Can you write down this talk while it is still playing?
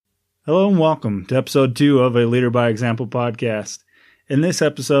Hello and welcome to episode 2 of a Leader by Example podcast. In this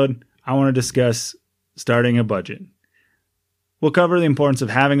episode, I want to discuss starting a budget. We'll cover the importance of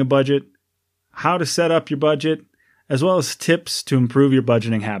having a budget, how to set up your budget, as well as tips to improve your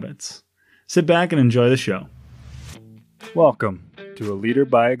budgeting habits. Sit back and enjoy the show. Welcome to a Leader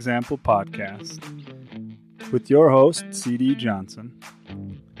by Example podcast with your host, C.D. Johnson.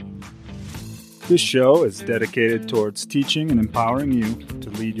 This show is dedicated towards teaching and empowering you to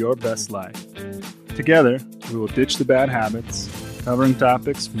lead your best life. Together, we will ditch the bad habits, covering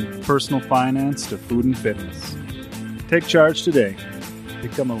topics from personal finance to food and fitness. Take charge today.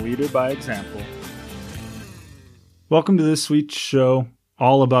 Become a leader by example. Welcome to this week's show,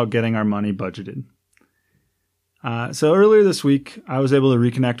 all about getting our money budgeted. So earlier this week, I was able to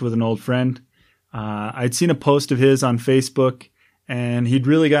reconnect with an old friend. I'd seen a post of his on Facebook, and he'd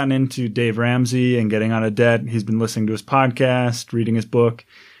really gotten into Dave Ramsey and getting out of debt. He's been listening to his podcast, reading his book,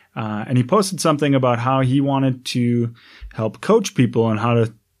 and he posted something about how he wanted to help coach people on how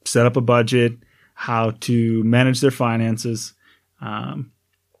to set up a budget, how to manage their finances. And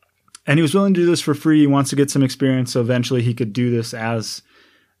he was willing to do this for free. He wants to get some experience, so eventually he could do this as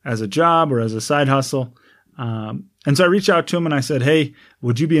a job or as a side hustle. And so I reached out to him and I said, hey,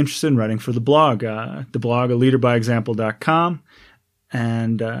 would you be interested in writing for the blog leaderbyexample.com?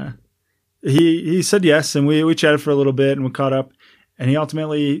 And he said yes, and we chatted for a little bit and we caught up, and he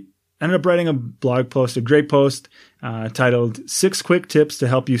ultimately ended up writing a blog post, a great post titled 6 Quick Tips to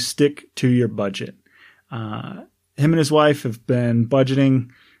Help You Stick to Your Budget. Him and his wife have been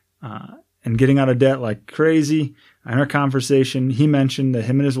budgeting and getting out of debt like crazy. In our conversation, he mentioned that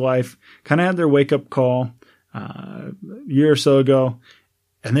him and his wife kind of had their wake-up call a year or so ago,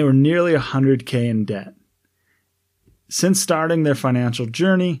 and they were nearly $100K in debt. Since starting their financial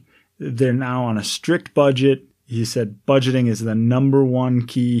journey, they're now on a strict budget. He said budgeting is the number one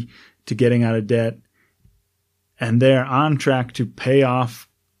key to getting out of debt, and they're on track to pay off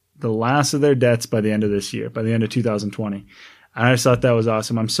the last of their debts by the end of this year, by the end of 2020. And I just thought that was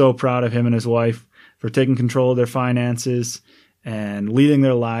awesome. I'm so proud of him and his wife for taking control of their finances and leading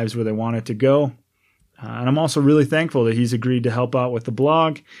their lives where they want it to go. And I'm also really thankful that he's agreed to help out with the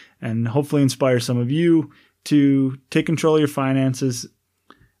blog and hopefully inspire some of you to take control of your finances.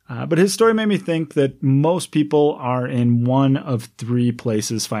 But his story made me think that most people are in one of 3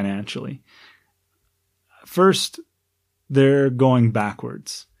 places financially. First, they're going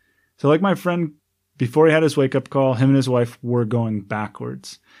backwards. So like my friend, before he had his wake-up call, him and his wife were going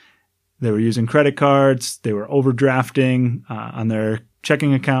backwards. They were using credit cards. They were overdrafting on their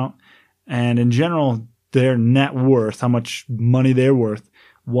checking account. And in general, their net worth, how much money they're worth,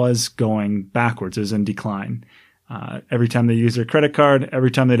 was going backwards. It was in decline. Every time they used their credit card, every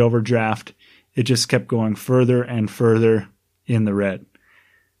time they'd overdraft, it just kept going further and further in the red.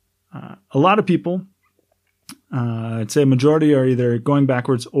 A lot of people, I'd say a majority, are either going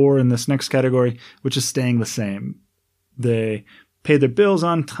backwards or in this next category, which is staying the same. They pay their bills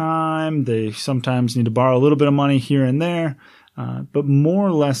on time. They sometimes need to borrow a little bit of money here and there. But more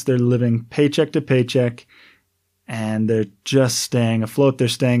or less, they're living paycheck to paycheck, and they're just staying afloat. They're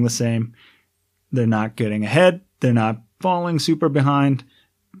staying the same. They're not getting ahead. They're not falling super behind.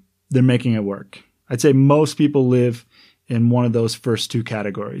 They're making it work. I'd say most people live in one of those first 2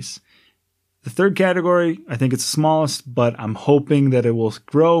 categories. The third category, I think it's the smallest, but I'm hoping that it will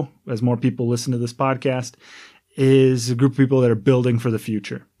grow as more people listen to this podcast, is a group of people that are building for the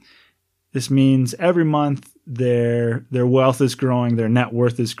future. This means every month their wealth is growing, their net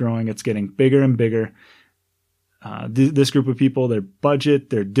worth is growing, it's getting bigger and bigger. This group of people, their budget,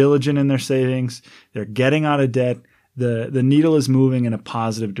 they're diligent in their savings, they're getting out of debt, the needle is moving in a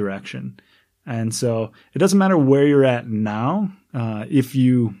positive direction. And so it doesn't matter where you're at now, if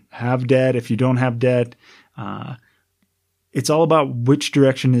you have debt, if you don't have debt, it's all about which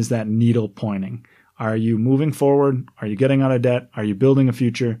direction is that needle pointing. Are you moving forward? Are you getting out of debt? Are you building a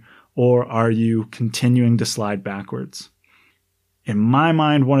future? Or are you continuing to slide backwards? In my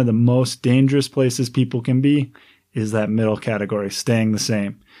mind, one of the most dangerous places people can be is that middle category, staying the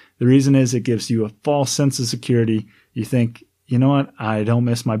same. The reason is it gives you a false sense of security. You think, you know what? I don't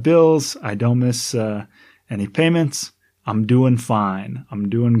miss my bills. I don't miss any payments. I'm doing fine. I'm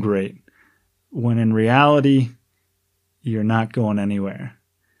doing great. When in reality, you're not going anywhere.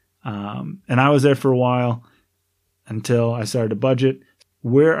 And I was there for a while until I started to budget.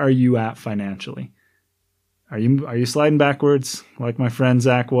 Where are you at financially? Are you sliding backwards like my friend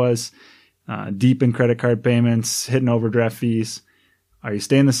Zach was, deep in credit card payments, hitting overdraft fees? Are you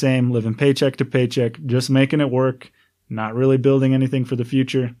staying the same, living paycheck to paycheck, just making it work, not really building anything for the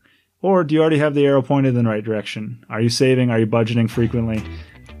future? Or do you already have the arrow pointed in the right direction? Are you saving? Are you budgeting frequently?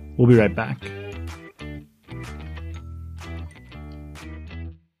 We'll be right back.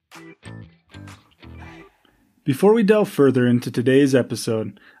 Before we delve further into today's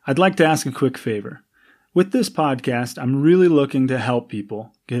episode, I'd like to ask a quick favor. With this podcast, I'm really looking to help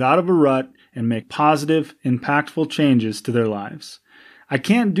people get out of a rut and make positive, impactful changes to their lives. I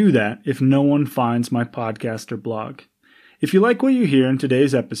can't do that if no one finds my podcast or blog. If you like what you hear in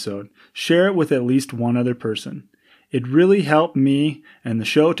today's episode, share it with at least one other person. It really helped me and the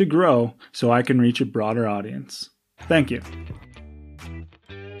show to grow so I can reach a broader audience. Thank you.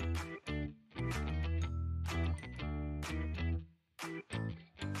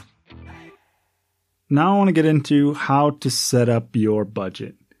 Now I want to get into how to set up your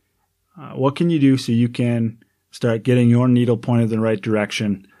budget. What can you do so you can start getting your needle pointed in the right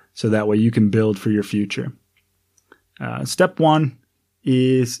direction so that way you can build for your future? Step one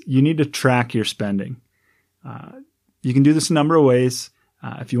is you need to track your spending. You can do this a number of ways.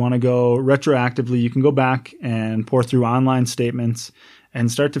 If you want to go retroactively, you can go back and pour through online statements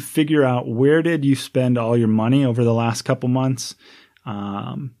and start to figure out where did you spend all your money over the last couple months.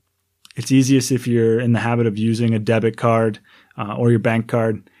 It's easiest if you're in the habit of using a debit card or your bank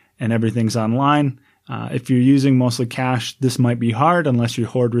card and everything's online. If you're using mostly cash, this might be hard unless you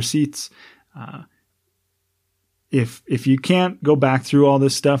hoard receipts. If you can't go back through all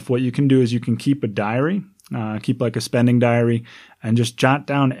this stuff, what you can do is you can keep a diary, keep like a spending diary, and just jot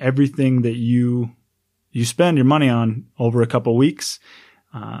down everything that you spend your money on over a couple weeks.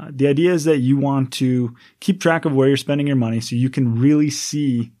 The idea is that you want to keep track of where you're spending your money so you can really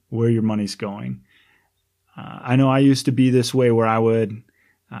see where your money's going. I know I used to be this way where I would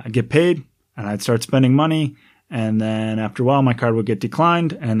get paid and I'd start spending money, and then after a while my card would get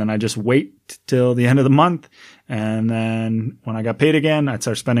declined, and then I just wait till the end of the month, and then when I got paid again, I'd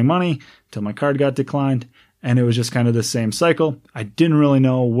start spending money till my card got declined, and it was just kind of the same cycle. I didn't really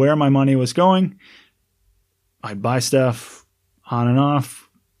know where my money was going. I'd buy stuff on and off,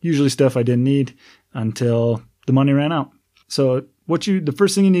 usually stuff I didn't need, until the money ran out. So the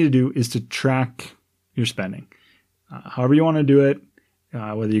first thing you need to do is to track your spending. However you want to do it,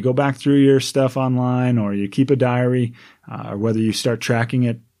 whether you go back through your stuff online or you keep a diary, or whether you start tracking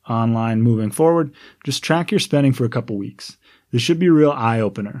it online moving forward, just track your spending for a couple weeks. This should be a real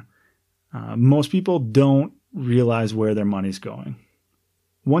eye-opener. Most people don't realize where their money's going.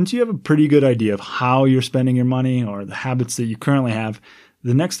 Once you have a pretty good idea of how you're spending your money or the habits that you currently have,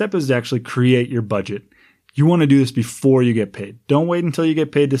 the next step is to actually create your budget. You want to do this before you get paid. Don't wait until you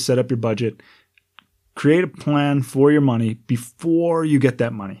get paid to set up your budget. Create a plan for your money before you get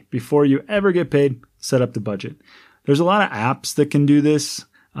that money. Before you ever get paid, set up the budget. There's a lot of apps that can do this.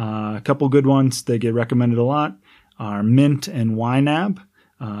 A couple good ones that get recommended a lot are Mint and YNAB.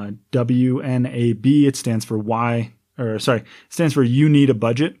 WNAB, it stands for You Need a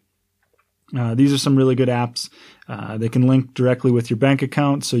Budget. These are some really good apps. They can link directly with your bank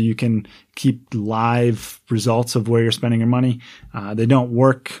account so you can keep live results of where you're spending your money. They don't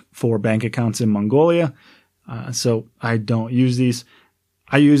work for bank accounts in Mongolia, so I don't use these.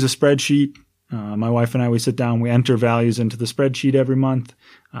 I use a spreadsheet. My wife and I, we sit down, we enter values into the spreadsheet every month.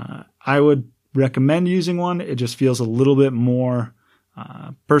 I would recommend using one. It just feels a little bit more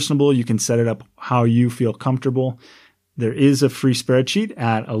personable. You can set it up how you feel comfortable. There is a free spreadsheet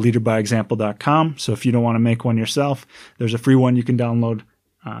at aleaderbyexample.com. So if you don't want to make one yourself, there's a free one you can download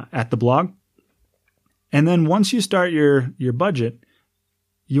at the blog. And then once you start your budget,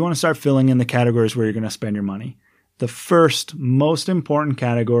 you want to start filling in the categories where you're going to spend your money. The first most important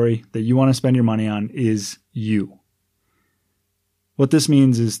category that you want to spend your money on is you. What this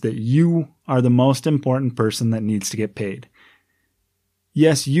means is that you are the most important person that needs to get paid.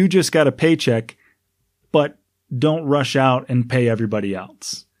 Yes, you just got a paycheck, but don't rush out and pay everybody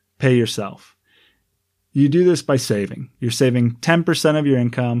else. Pay yourself. You do this by saving. You're saving 10% of your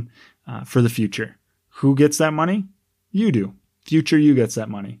income for the future. Who gets that money? You do. Future you gets that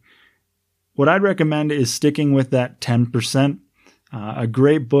money. What I'd recommend is sticking with that 10%. A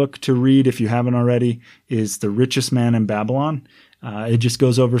great book to read, if you haven't already, is The Richest Man in Babylon. It just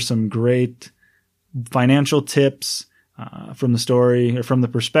goes over some great financial tips from the story or from the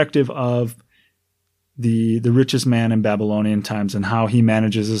perspective of the richest man in Babylonian times and how he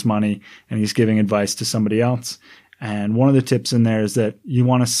manages his money, and he's giving advice to somebody else. And one of the tips in there is that you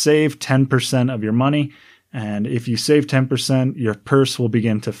want to save 10% of your money. And if you save 10%, your purse will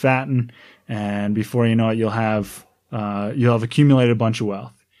begin to fatten. And before you know it, you'll have accumulated a bunch of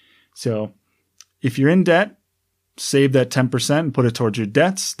wealth. So if you're in debt, save that 10% and put it towards your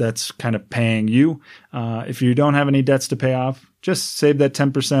debts. That's kind of paying you. If you don't have any debts to pay off, just save that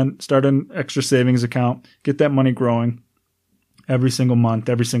 10%, start an extra savings account, get that money growing. every single month,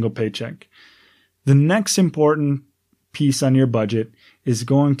 every single paycheck. The next important piece on your budget is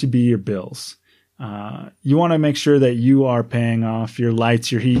going to be your bills. You want to make sure that you are paying off your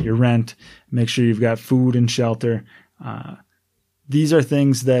lights, your heat, your rent. Make sure you've got food and shelter. These are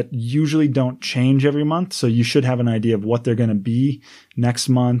things that usually don't change every month, so you should have an idea of what they're going to be next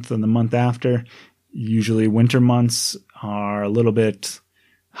month and the month after. Usually winter months are a little bit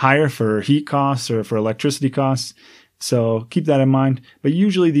higher for heat costs or for electricity costs, so keep that in mind. But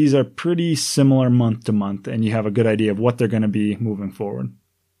usually these are pretty similar month to month, and you have a good idea of what they're going to be moving forward.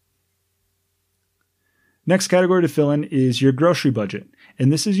 Next category to fill in is your grocery budget.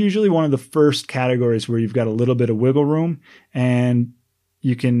 And this is usually one of the first categories where you've got a little bit of wiggle room and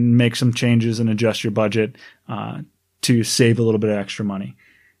you can make some changes and adjust your budget to save a little bit of extra money.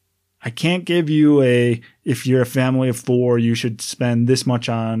 I can't give you if you're a family of 4, you should spend this much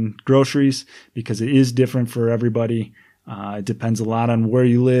on groceries, because it is different for everybody. It depends a lot on where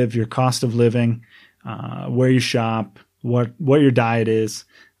you live, your cost of living, where you shop, what your diet is.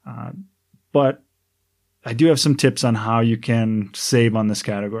 But I do have some tips on how you can save on this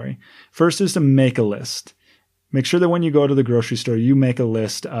category. First is to make a list. Make sure that when you go to the grocery store, you make a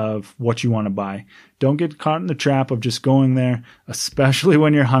list of what you want to buy. Don't get caught in the trap of just going there, especially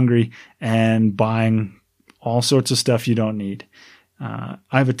when you're hungry, and buying all sorts of stuff you don't need. I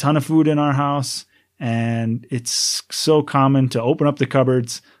have a ton of food in our house, and it's so common to open up the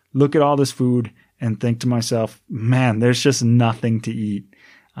cupboards, look at all this food, and think to myself, man, there's just nothing to eat.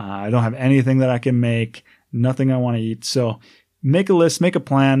 I don't have anything that I can make, nothing I want to eat. So make a list, make a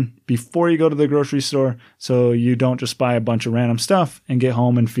plan before you go to the grocery store, so you don't just buy a bunch of random stuff and get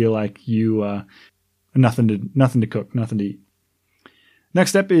home and feel like you nothing to cook, nothing to eat. Next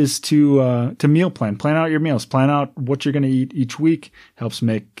step is to meal plan. Plan out your meals. Plan out what you're going to eat each week. Helps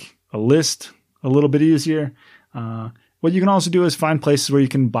make a list a little bit easier. What you can also do is find places where you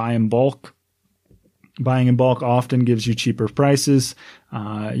can buy in bulk. Buying in bulk often gives you cheaper prices.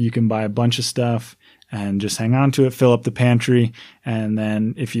 You can buy a bunch of stuff and just hang on to it, fill up the pantry, and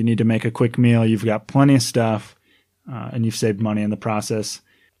then if you need to make a quick meal, you've got plenty of stuff, and you've saved money in the process.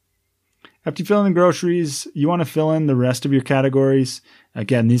 After you fill in the groceries, you want to fill in the rest of your categories.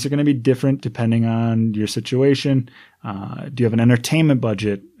 Again, these are going to be different depending on your situation. Do you have an entertainment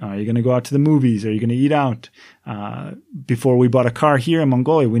budget? Are you going to go out to the movies? Are you going to eat out? Before we bought a car here in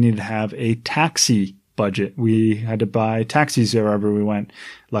Mongolia, we needed to have a taxi budget. We had to buy taxis wherever we went.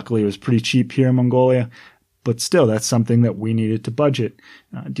 Luckily, it was pretty cheap here in Mongolia, but still, that's something that we needed to budget.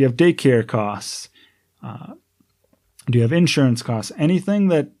 Do you have daycare costs? Do you have insurance costs? Anything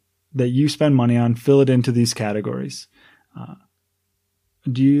that you spend money on, fill it into these categories.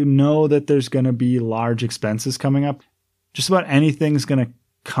 Do you know that there's going to be large expenses coming up? Just about anything's going to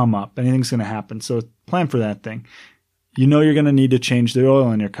come up. Anything's going to happen. So plan for that thing. You know you're going to need to change the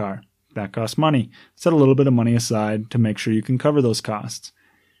oil in your car. That costs money. Set a little bit of money aside to make sure you can cover those costs.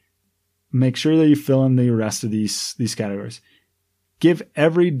 Make sure that you fill in the rest of these categories. Give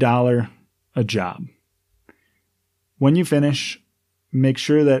every dollar a job. When you finish, make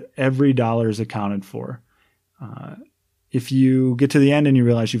sure that every dollar is accounted for. If you get to the end and you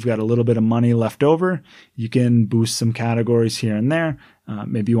realize you've got a little bit of money left over, you can boost some categories here and there.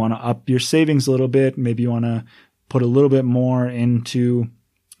 Maybe you want to up your savings a little bit. Maybe you want to put a little bit more into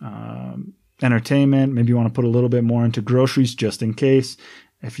entertainment. Maybe you want to put a little bit more into groceries just in case.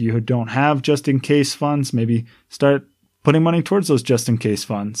 If you don't have just in case funds, maybe start putting money towards those just in case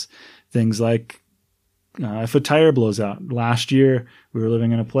funds. Things like if a tire blows out. Last year, we were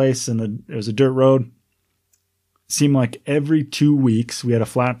living in a place and there was a dirt road. It seemed like every 2 weeks we had a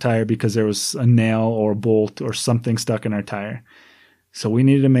flat tire because there was a nail or a bolt or something stuck in our tire. So we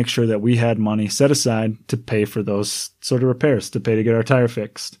needed to make sure that we had money set aside to pay for those sort of repairs, to pay to get our tire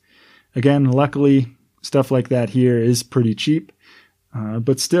fixed. Again, luckily, stuff like that here is pretty cheap,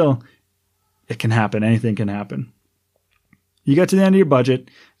 but still, it can happen. Anything can happen. You get to the end of your budget,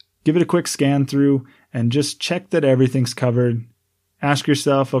 give it a quick scan through, and just check that everything's covered. Ask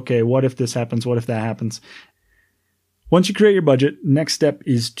yourself, okay, what if this happens? What if that happens? Once you create your budget, next step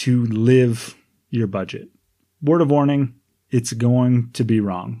is to live your budget. Word of warning, it's going to be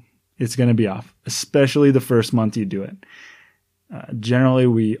wrong. It's going to be off, especially the first month you do it. Generally,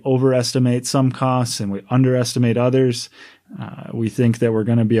 we overestimate some costs and we underestimate others. We think that we're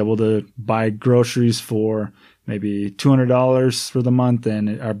going to be able to buy groceries for maybe $200 for the month,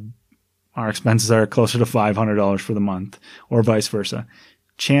 and our expenses are closer to $500 for the month, or vice versa.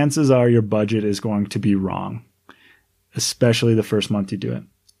 Chances are your budget is going to be wrong, especially the first month you do it.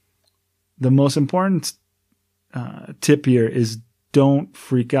 The most important tip here is don't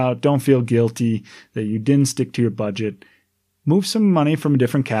freak out. Don't feel guilty that you didn't stick to your budget. move some money from a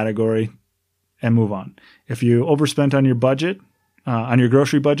different category and move on. If you overspent on your budget, on your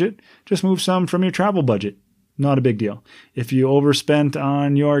grocery budget, just move some from your travel budget. Not a big deal. If you overspent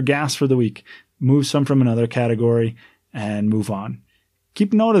on your gas for the week, move some from another category and move on.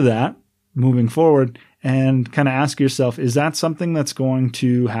 Keep note of that moving forward and kind of ask yourself, is that something that's going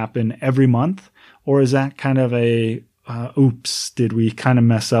to happen every month? Or is that kind of a, oops, did we kind of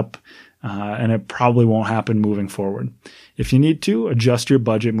mess up? And it probably won't happen moving forward. If you need to, adjust your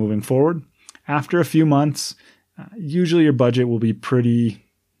budget moving forward. After a few months, usually your budget will be pretty,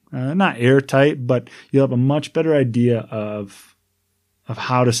 not airtight, but you'll have a much better idea of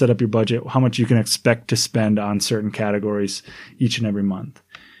how to set up your budget, how much you can expect to spend on certain categories each and every month.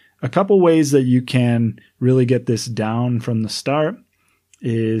 A couple ways that you can really get this down from the start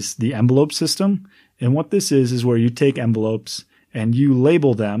is the envelope system. And what this is where you take envelopes and you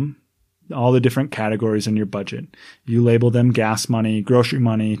label them, all the different categories in your budget. You label them gas money, grocery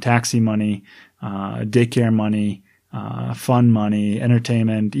money, taxi money, daycare money, fun money,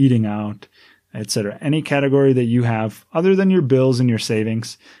 entertainment, eating out, etc. Any category that you have other than your bills and your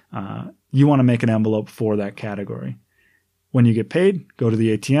savings, you want to make an envelope for that category. When you get paid, go to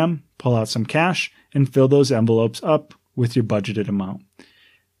the ATM, pull out some cash, and fill those envelopes up with your budgeted amount.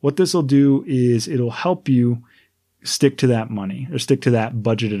 What this will do is it'll help you stick to that money or stick to that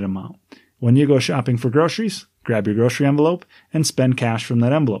budgeted amount. When you go shopping for groceries, grab your grocery envelope and spend cash from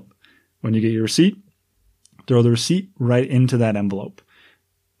that envelope. When you get your receipt, throw the receipt right into that envelope.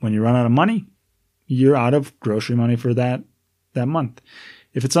 When you run out of money, you're out of grocery money for that month.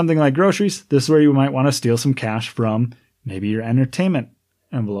 If it's something like groceries, this is where you might want to steal some cash from maybe your entertainment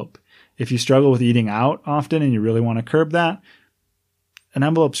envelope. If you struggle with eating out often and you really want to curb that, an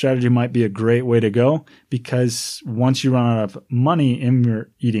envelope strategy might be a great way to go, because once you run out of money in your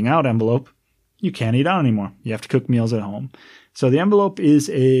eating out envelope, you can't eat out anymore. You have to cook meals at home. So the envelope is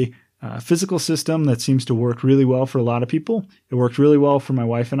a physical system that seems to work really well for a lot of people. It worked really well for my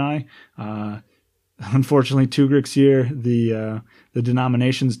wife and I. Unfortunately, Tugrix here, the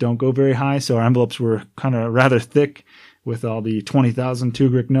denominations don't go very high, so our envelopes were kind of rather thick with all the 20,000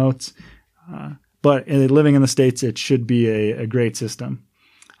 Tugrix notes. But living in the States, it should be a great system.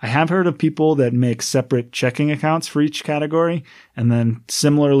 I have heard of people that make separate checking accounts for each category, and then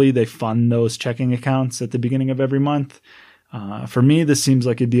similarly, they fund those checking accounts at the beginning of every month. For me, this seems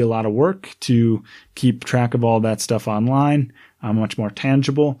like it'd be a lot of work to keep track of all that stuff online, much more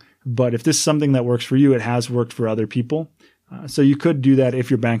tangible. But if this is something that works for you, it has worked for other people. So you could do that if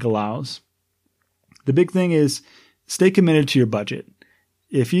your bank allows. The big thing is stay committed to your budget.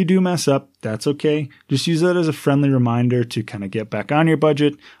 If you do mess up, that's okay. Just use that as a friendly reminder to kind of get back on your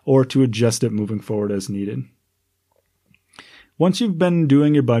budget or to adjust it moving forward as needed. Once you've been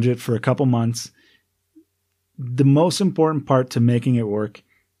doing your budget for a couple months, the most important part to making it work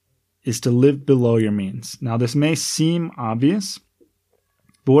is to live below your means. Now, this may seem obvious,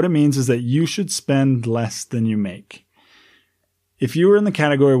 but what it means is that you should spend less than you make. If you are in the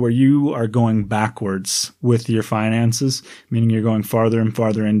category where you are going backwards with your finances, meaning you're going farther and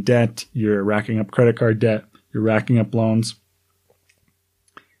farther in debt, you're racking up credit card debt, you're racking up loans,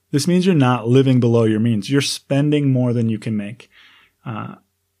 this means you're not living below your means. You're spending more than you can make. And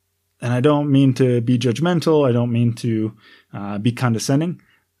I don't mean to be judgmental. I don't mean to be condescending.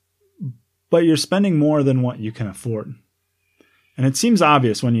 But you're spending more than what you can afford. And it seems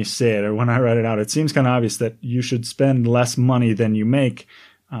obvious when you say it or when I write it out. It seems kind of obvious that you should spend less money than you make.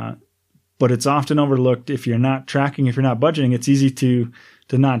 But it's often overlooked if you're not tracking, if you're not budgeting. It's easy to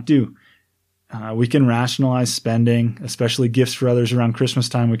not do. We can rationalize spending, especially gifts for others around Christmas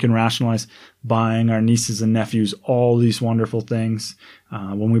time. We can rationalize buying our nieces and nephews all these wonderful things.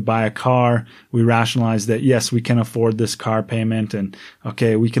 When we buy a car, we rationalize that, yes, we can afford this car payment, and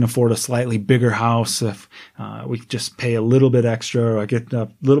okay, we can afford a slightly bigger house if we just pay a little bit extra, or I get a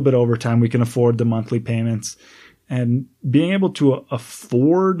little bit overtime, we can afford the monthly payments. And being able to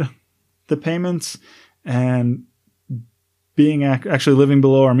afford the payments and being actually living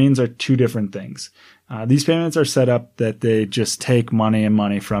below our means are two different things. These payments are set up that they just take money and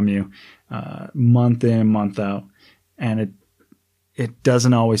money from you month in, month out, and it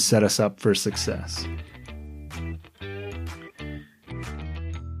doesn't always set us up for success.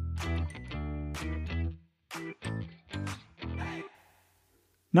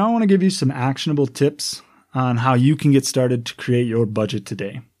 Now I want to give you some actionable tips on how you can get started to create your budget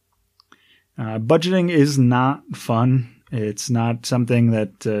today. Budgeting is not fun. It's not something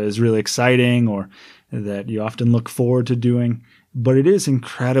that is really exciting or that you often look forward to doing, but it is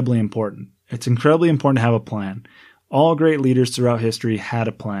incredibly important. It's incredibly important to have a plan. All great leaders throughout history had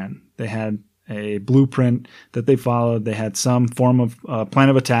a plan. They had a blueprint that they followed. They had some form of plan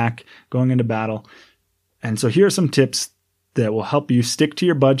of attack going into battle. And so here are some tips that will help you stick to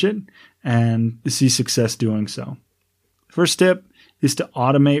your budget and see success doing so. First tip is to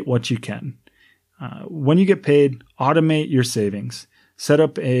automate what you can. When you get paid, automate your savings. Set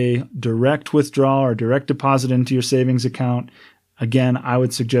up a direct withdrawal or direct deposit into your savings account. Again, I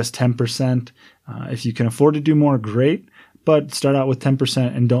would suggest 10%. If you can afford to do more, great, but start out with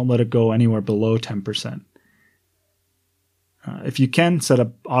 10% and don't let it go anywhere below 10%. If you can, set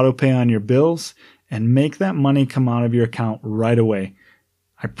up auto pay on your bills and make that money come out of your account right away.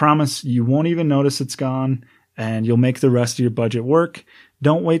 I promise you won't even notice it's gone, and you'll make the rest of your budget work.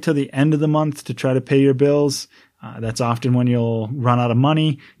 Don't wait till the end of the month to try to pay your bills. That's often when you'll run out of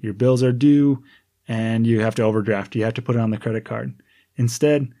money, your bills are due, and you have to overdraft. You have to put it on the credit card.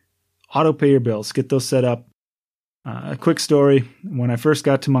 Instead, auto pay your bills. Get those set up. A quick story. When I first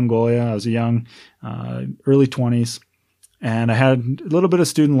got to Mongolia, I was a young, early 20s, and I had a little bit of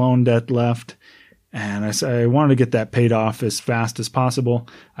student loan debt left. And I wanted to get that paid off as fast as possible.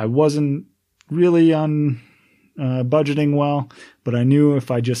 I wasn't really on budgeting well, but I knew if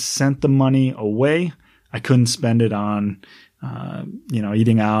I just sent the money away, I couldn't spend it on,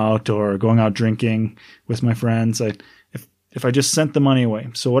 eating out or going out drinking with my friends. If I just sent the money away.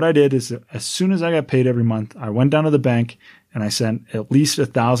 So what I did is, as soon as I got paid every month, I went down to the bank and I sent at least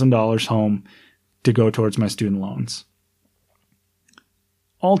 $1,000 home to go towards my student loans.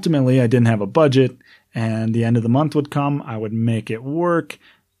 Ultimately, I didn't have a budget, and the end of the month would come. I would make it work.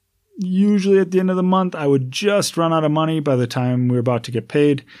 Usually at the end of the month, I would just run out of money by the time we were about to get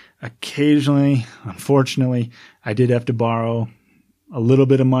paid. Occasionally, unfortunately, I did have to borrow a little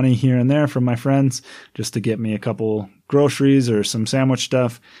bit of money here and there from my friends just to get me a couple groceries or some sandwich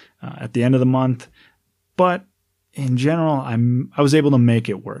stuff at the end of the month. But in general, I was able to make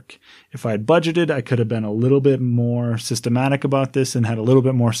it work. If I had budgeted, I could have been a little bit more systematic about this and had a little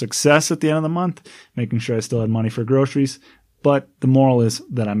bit more success at the end of the month, making sure I still had money for groceries. But the moral is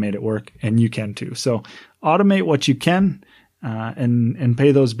that I made it work, and you can too. So automate what you can and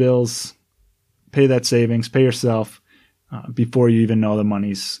pay those bills, pay that savings, pay yourself before you even know the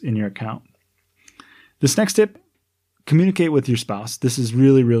money's in your account. This next tip, communicate with your spouse. This is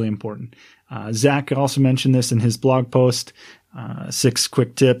really, really important. Zach also mentioned this in his blog post, 6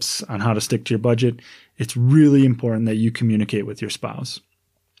 quick tips on how to stick to your budget. It's really important that you communicate with your spouse.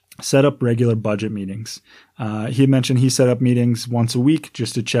 Set up regular budget meetings. He mentioned he set up meetings once a week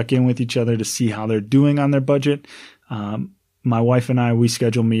just to check in with each other to see how they're doing on their budget. My wife and I, we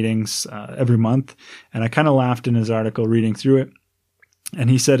schedule meetings every month, and I kind of laughed in his article reading through it. And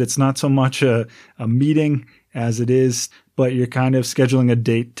he said it's not so much a meeting as it is, but you're kind of scheduling a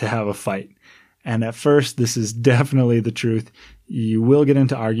date to have a fight. And at first, this is definitely the truth. You will get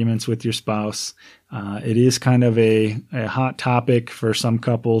into arguments with your spouse. It is kind of a hot topic for some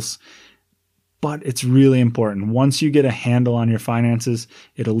couples, but it's really important. Once you get a handle on your finances,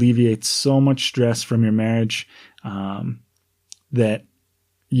 it alleviates so much stress from your marriage that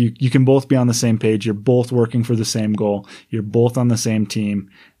you can both be on the same page. You're both working for the same goal. You're both on the same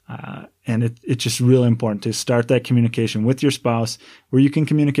team. And it's just really important to start that communication with your spouse where you can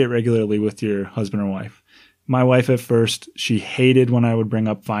communicate regularly with your husband or wife. My wife at first, she hated when I would bring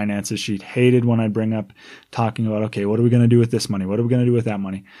up finances. She hated when I'd bring up talking about, okay, what are we going to do with this money? What are we going to do with that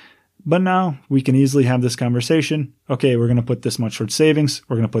money? But now we can easily have this conversation. Okay, we're going to put this much towards savings.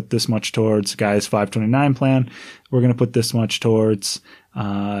 We're going to put this much towards Guy's 529 plan. We're going to put this much towards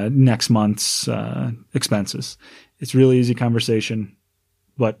next month's expenses. It's really easy conversation,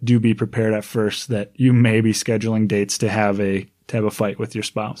 but do be prepared at first that you may be scheduling dates to have a fight with your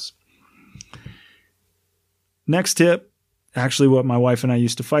spouse. Next tip, actually what my wife and I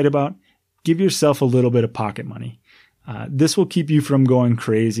used to fight about, give yourself a little bit of pocket money. This will keep you from going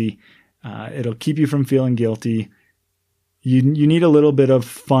crazy. It'll keep you from feeling guilty. You need a little bit of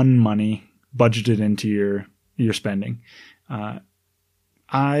fun money budgeted into your spending.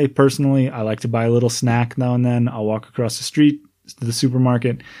 I personally like to buy a little snack now and then. I'll walk across the street to the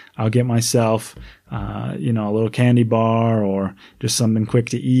supermarket. I'll get myself, a little candy bar or just something quick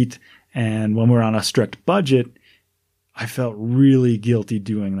to eat. And when we're on a strict budget, I felt really guilty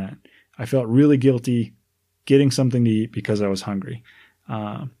doing that. I felt really guilty getting something to eat because I was hungry.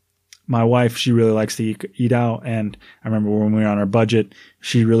 My wife, she really likes to eat out. And I remember when we were on our budget,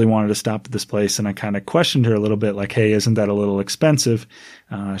 she really wanted to stop at this place. And I kind of questioned her a little bit like, hey, isn't that a little expensive?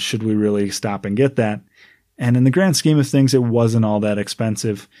 Should we really stop and get that? And in the grand scheme of things, it wasn't all that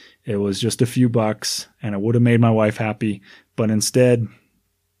expensive. It was just a few bucks and it would have made my wife happy. But instead,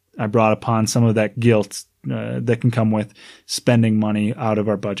 I brought upon some of that guilt that can come with spending money out of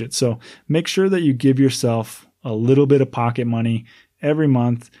our budget. So make sure that you give yourself a little bit of pocket money every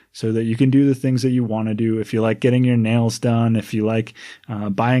month so that you can do the things that you want to do. If you like getting your nails done, if you like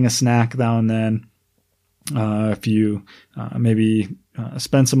buying a snack now and then, if you maybe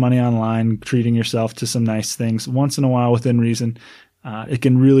spend some money online, treating yourself to some nice things once in a while within reason, it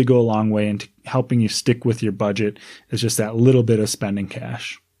can really go a long way into helping you stick with your budget. It's just that little bit of spending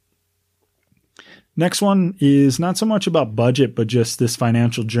cash. Next one is not so much about budget, but just this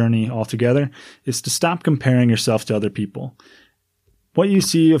financial journey altogether, is to stop comparing yourself to other people. What you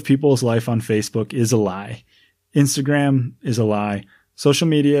see of people's life on Facebook is a lie. Instagram is a lie. Social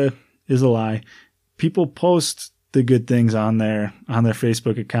media is a lie. People post the good things on their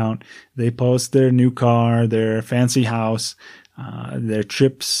Facebook account. They post their new car, their fancy house, their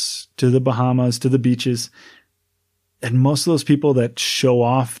trips to the Bahamas, to the beaches. And most of those people that show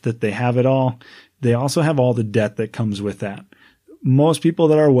off that they have it all, they also have all the debt that comes with that. Most people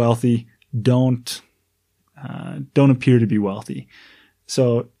that are wealthy don't appear to be wealthy.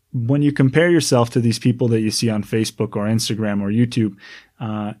 So when you compare yourself to these people that you see on Facebook or Instagram or YouTube,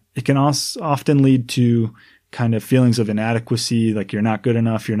 it can also often lead to kind of feelings of inadequacy, like you're not good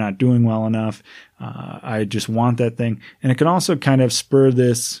enough, you're not doing well enough, I just want that thing. And it can also kind of spur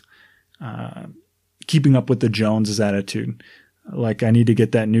this keeping up with the Joneses attitude. Like, I need to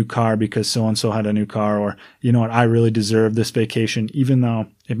get that new car because so-and-so had a new car, or, you know what, I really deserve this vacation, even though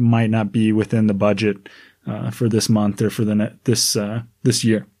it might not be within the budget for this month or for this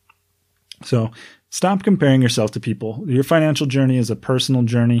year. So stop comparing yourself to people. Your financial journey is a personal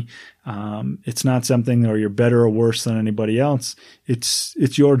journey. It's not something where you're better or worse than anybody else.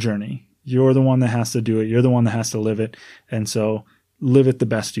 It's your journey. You're the one that has to do it. You're the one that has to live it. And so live it the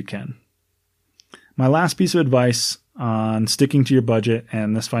best you can. My last piece of advice on sticking to your budget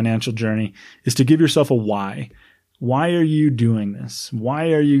and this financial journey is to give yourself a why. Why are you doing this?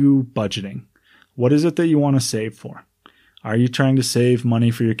 Why are you budgeting? What is it that you want to save for? Are you trying to save money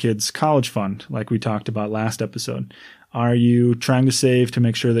for your kids' college fund, like we talked about last episode? Are you trying to save to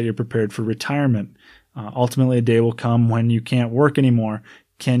make sure that you're prepared for retirement? Ultimately, a day will come when you can't work anymore.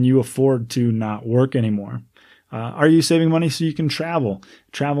 Can you afford to not work anymore? Are you saving money so you can travel?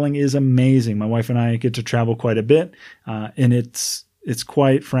 Traveling is amazing. My wife and I get to travel quite a bit, and it's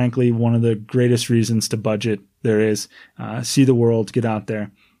quite frankly one of the greatest reasons to budget there is. See the world, get out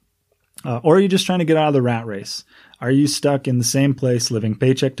there. Or are you just trying to get out of the rat race? Are you stuck in the same place, living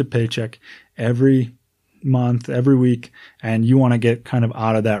paycheck to paycheck every month, every week, and you want to get kind of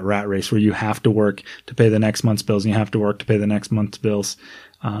out of that rat race where you have to work to pay the next month's bills and you have to work to pay the next month's bills?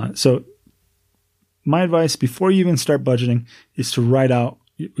 So my advice before you even start budgeting is to write out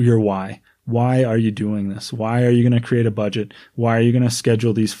your why. Why are you doing this? Why are you going to create a budget? Why are you going to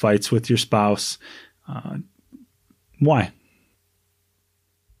schedule these fights with your spouse? Why?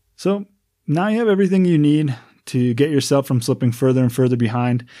 So now you have everything you need to get yourself from slipping further and further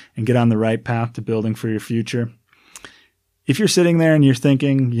behind and get on the right path to building for your future. If you're sitting there and you're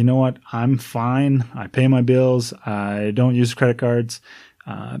thinking, you know what, I'm fine, I pay my bills, I don't use credit cards,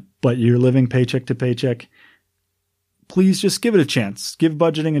 but you're living paycheck to paycheck, please just give it a chance. Give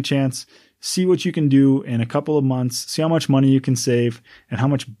budgeting a chance. See what you can do in a couple of months. See how much money you can save and how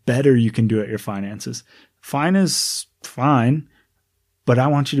much better you can do at your finances. Fine is fine, but I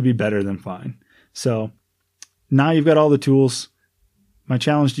want you to be better than fine. So now you've got all the tools. My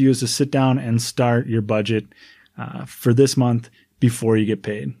challenge to you is to sit down and start your budget for this month before you get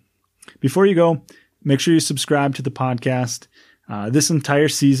paid. Before you go, make sure you subscribe to the podcast. This entire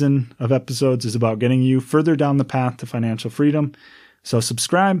season of episodes is about getting you further down the path to financial freedom. So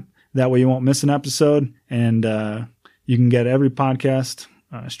subscribe. That way you won't miss an episode, and you can get every podcast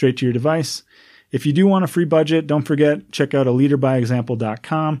straight to your device. If you do want a free budget, don't forget, check out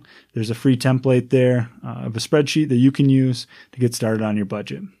aleaderbyexample.com. There's a free template there of a spreadsheet that you can use to get started on your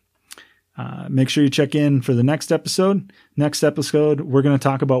budget. Make sure you check in for the next episode. Next episode, we're going to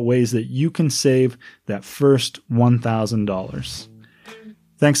talk about ways that you can save that first $1,000.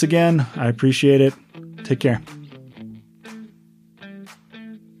 Thanks again. I appreciate it. Take care.